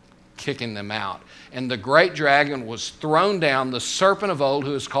and kicking them out. And the great dragon was thrown down, the serpent of old,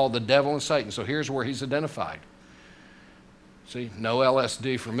 who is called the devil and Satan. So here's where he's identified. See, no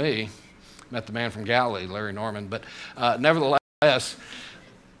LSD for me. Met the man from Galilee, Larry Norman. But nevertheless,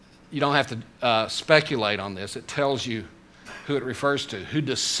 you don't have to speculate on this. It tells you who it refers to, who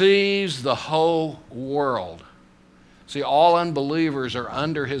deceives the whole world. See, all unbelievers are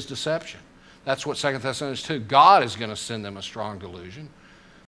under his deception. That's what 2 Thessalonians 2, God is going to send them a strong delusion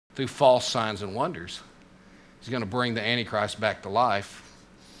through false signs and wonders. He's going to bring the Antichrist back to life.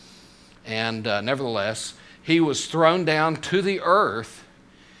 And nevertheless, he was thrown down to the earth,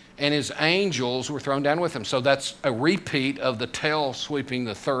 and his angels were thrown down with him. So that's a repeat of the tail sweeping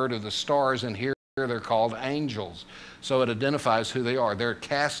the third of the stars, and here they're called angels. So it identifies who they are. They're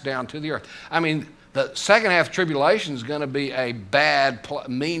cast down to the earth. I mean, the second half of tribulation is going to be a bad,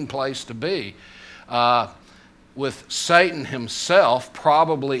 mean place to be, with Satan himself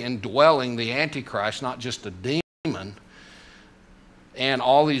probably indwelling the Antichrist, not just a demon, and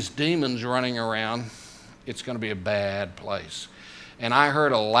all these demons running around. It's going to be a bad place. And I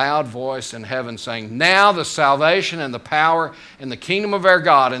heard a loud voice in heaven saying, "Now the salvation and the power and the kingdom of our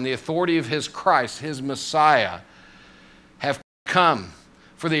God and the authority of his Christ, his Messiah, have come.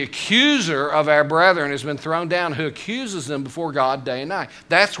 For the accuser of our brethren has been thrown down, who accuses them before God day and night."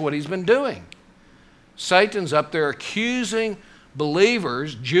 That's what he's been doing. Satan's up there accusing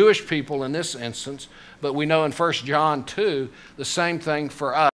believers, Jewish people in this instance, but we know in 1 John 2, the same thing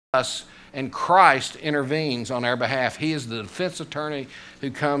for us, and Christ intervenes on our behalf. He is the defense attorney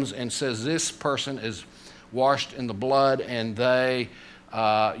who comes and says this person is washed in the blood, and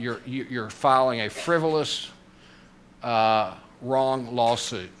you're filing a frivolous, wrong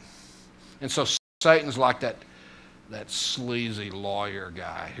lawsuit. And so Satan's like that sleazy lawyer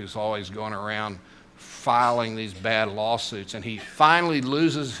guy who's always going around filing these bad lawsuits, and he finally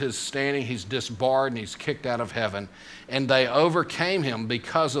loses his standing. He's disbarred and he's kicked out of heaven, and they overcame him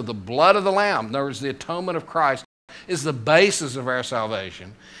because of the blood of the Lamb. In other words, the atonement of Christ is the basis of our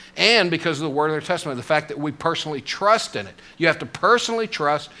salvation, and because of the word of their testimony, the fact that we personally trust in it. You have to personally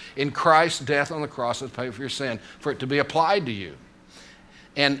trust in Christ's death on the cross to pay for your sin for it to be applied to you,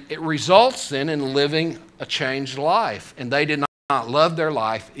 and it results then in living a changed life. And they did not love their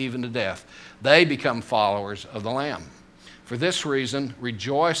life even to death. They become followers of the Lamb. For this reason,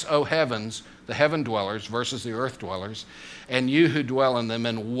 rejoice, O heavens, the heaven dwellers versus the earth dwellers, and you who dwell in them,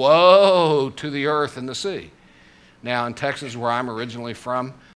 and woe to the earth and the sea. Now, in Texas, where I'm originally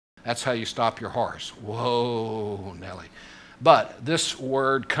from, that's how you stop your horse. Whoa, Nelly. But this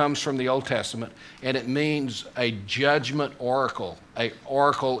word comes from the Old Testament, and it means a judgment oracle. An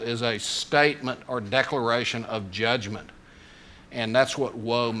oracle is a statement or declaration of judgment. And that's what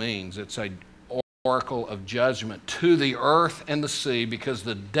woe means. It's a oracle of judgment to the earth and the sea, because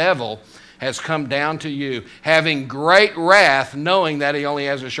the devil has come down to you, having great wrath, knowing that he only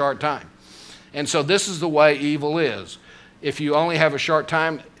has a short time. And so this is the way evil is. If you only have a short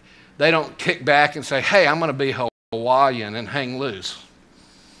time, they don't kick back and say, "Hey, I'm going to be Hawaiian and hang loose."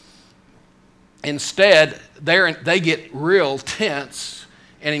 Instead, they get real tense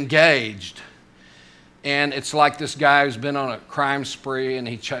and engaged. And it's like this guy who's been on a crime spree, and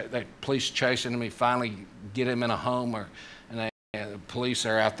the police chasing him. He finally get him in a home, and the police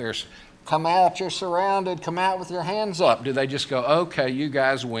are out there. "Come out, you're surrounded. Come out with your hands up." Do they just go, "Okay, you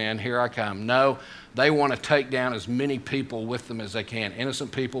guys win, here I come"? No, they want to take down as many people with them as they can.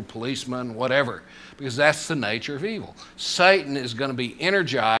 Innocent people, policemen, whatever, because that's the nature of evil. Satan is going to be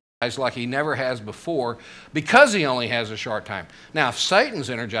energized like he never has before, because he only has a short time. Now, if Satan's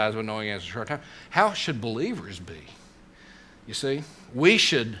energized with knowing he has a short time, how should believers be? You see, we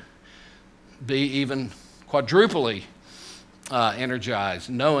should be even quadruply energized,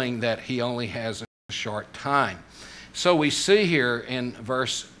 knowing that he only has a short time. So we see here in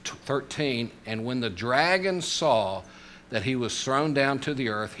verse 13, "And when the dragon saw that he was thrown down to the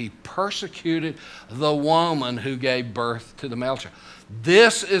earth, he persecuted the woman who gave birth to the male child."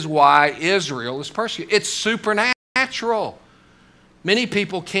 This is why Israel is persecuted. It's supernatural. Many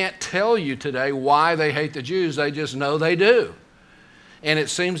people can't tell you today why they hate the Jews. They just know they do. And it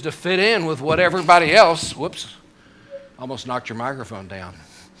seems to fit in with what everybody else, whoops, almost knocked your microphone down.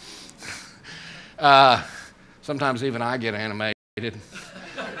 Sometimes even I get animated.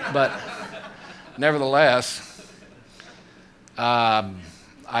 But nevertheless,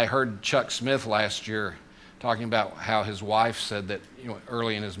 I heard Chuck Smith last year talking about how his wife said that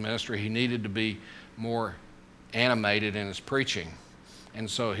early in his ministry he needed to be more animated in his preaching. And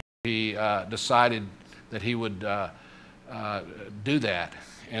so he decided that he would do that.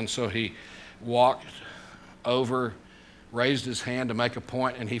 And so he walked over, raised his hand to make a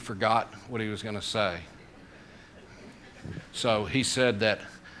point, and he forgot what he was going to say. So he said that,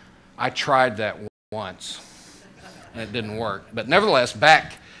 I tried that once, and it didn't work. But nevertheless,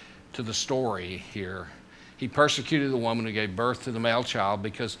 back to the story here. He persecuted the woman who gave birth to the male child,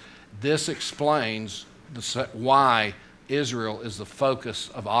 because this explains why Israel is the focus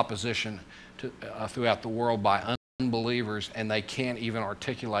of opposition throughout the world by unbelievers, and they can't even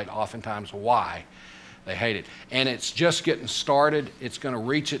articulate oftentimes why they hate it. And it's just getting started. It's going to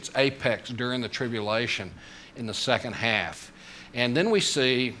reach its apex during the tribulation in the second half. And then we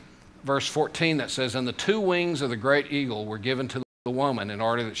see verse 14 that says, and the two wings of the great eagle were given to the woman in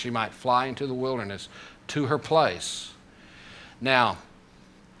order that she might fly into the wilderness to her place. Now,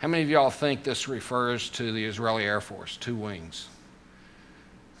 how many of y'all think this refers to the Israeli Air Force, two wings?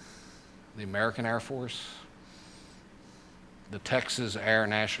 The American Air Force? The Texas Air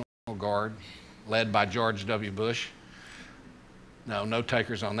National Guard, led by George W. Bush? No, no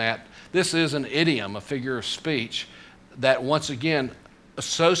takers on that. This is an idiom, a figure of speech, that once again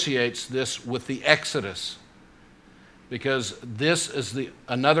associates this with the Exodus, because this is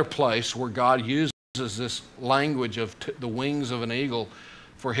another place where God uses this language of the wings of an eagle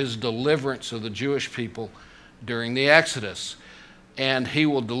for his deliverance of the Jewish people during the Exodus. And he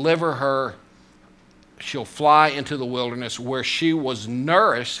will deliver her. She'll fly into the wilderness where she was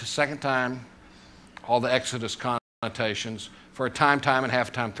nourished, second time, all the Exodus connotations, for a time and half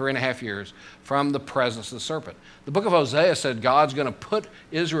a time, 3.5 years, from the presence of the serpent. The book of Hosea said God's going to put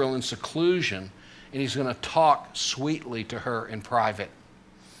Israel in seclusion, and he's going to talk sweetly to her in private,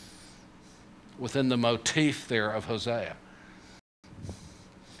 within the motif there of Hosea.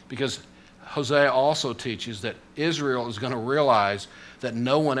 Because Hosea also teaches that Israel is going to realize that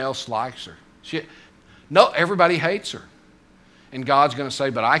no one else likes her. Everybody hates her. And God's going to say,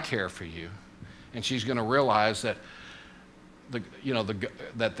 but I care for you. And she's going to realize that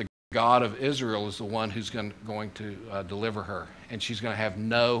the God of Israel is the one who's going to deliver her. And she's going to have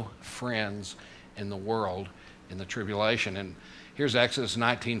no friends in the world in the tribulation. And here's Exodus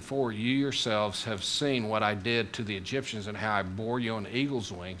 19:4. You yourselves have seen what I did to the Egyptians and how I bore you on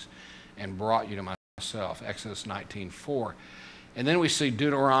eagle's wings and brought you to myself. Exodus 19:4. And then we see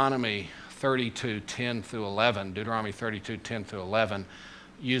Deuteronomy 32:10 through 11. Deuteronomy 32:10 through 11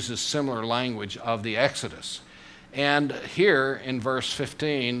 uses similar language of the Exodus. And here in verse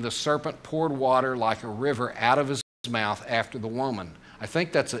 15, the serpent poured water like a river out of his mouth after the woman. I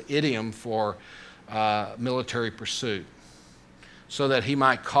think that's an idiom for military pursuit, so that he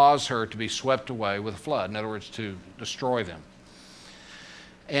might cause her to be swept away with a flood. In other words, to destroy them.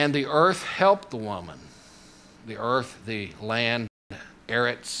 And the earth helped the woman. The earth, the land,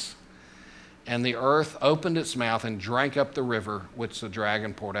 Eretz. And the earth opened its mouth and drank up the river which the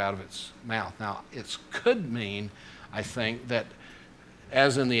dragon poured out of its mouth. Now, it could mean, I think, that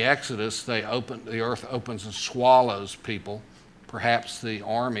as in the Exodus, the earth opens and swallows people, perhaps the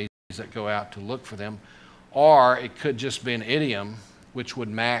armies that go out to look for them. Or it could just be an idiom which would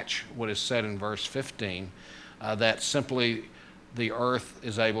match what is said in verse 15, that simply the earth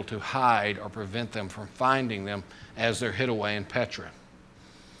is able to hide or prevent them from finding them as they're hid away in Petra.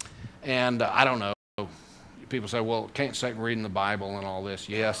 And I don't know, people say, well, can't Satan read in the Bible and all this?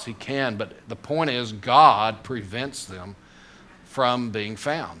 Yes, he can, but the point is God prevents them from being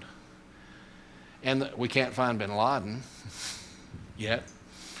found. And we can't find bin Laden yet.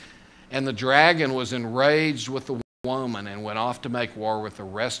 And the dragon was enraged with the woman and went off to make war with the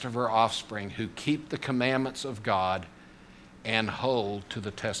rest of her offspring who keep the commandments of God and hold to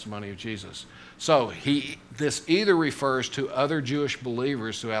the testimony of Jesus. So this either refers to other Jewish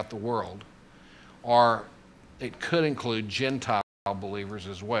believers throughout the world, or it could include Gentile believers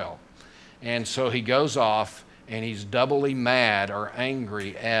as well. And so he goes off and he's doubly mad or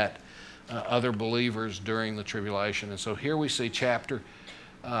angry at other believers during the tribulation. And so here we see chapter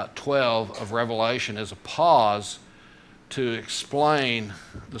 12 of Revelation as a pause to explain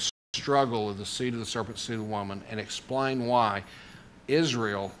the struggle of the seed of the serpent, seed of the woman, and explain why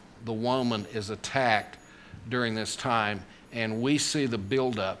Israel, the woman, is attacked during this time and we see the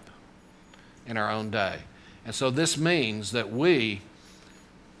buildup in our own day. And so this means that we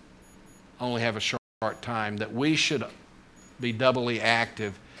only have a short time, that we should be doubly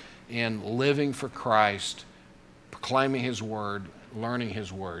active in living for Christ, proclaiming His Word, learning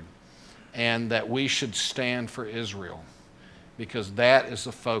His Word, and that we should stand for Israel, because that is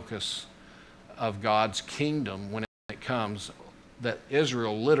the focus of God's kingdom when it comes, that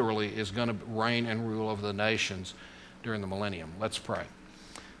Israel literally is going to reign and rule over the nations during the millennium. Let's pray.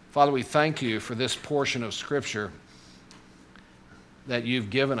 Father, we thank you for this portion of Scripture that you've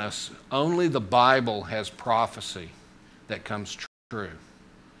given us. Only the Bible has prophecy that comes true.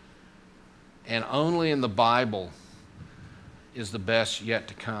 And only in the Bible is the best yet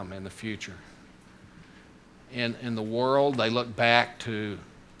to come in the future. In the world, they look back to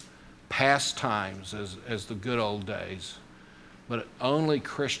past times as the good old days. But only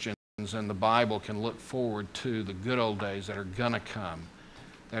Christians in the Bible can look forward to the good old days that are going to come,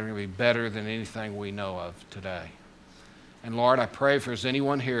 that are going to be better than anything we know of today. And Lord, I pray if there's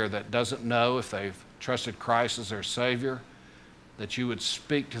anyone here that doesn't know if they've trusted Christ as their Savior, that you would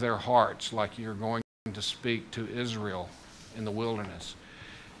speak to their hearts like you're going to speak to Israel in the wilderness.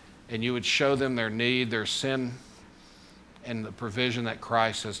 And you would show them their need, their sin, and the provision that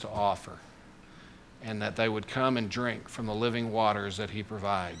Christ has to offer. And that they would come and drink from the living waters that He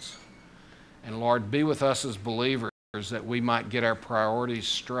provides. And Lord, be with us as believers that we might get our priorities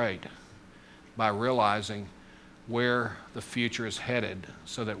straight by realizing where the future is headed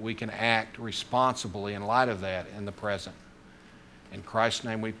so that we can act responsibly in light of that in the present. In Christ's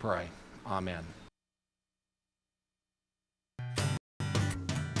name we pray. Amen.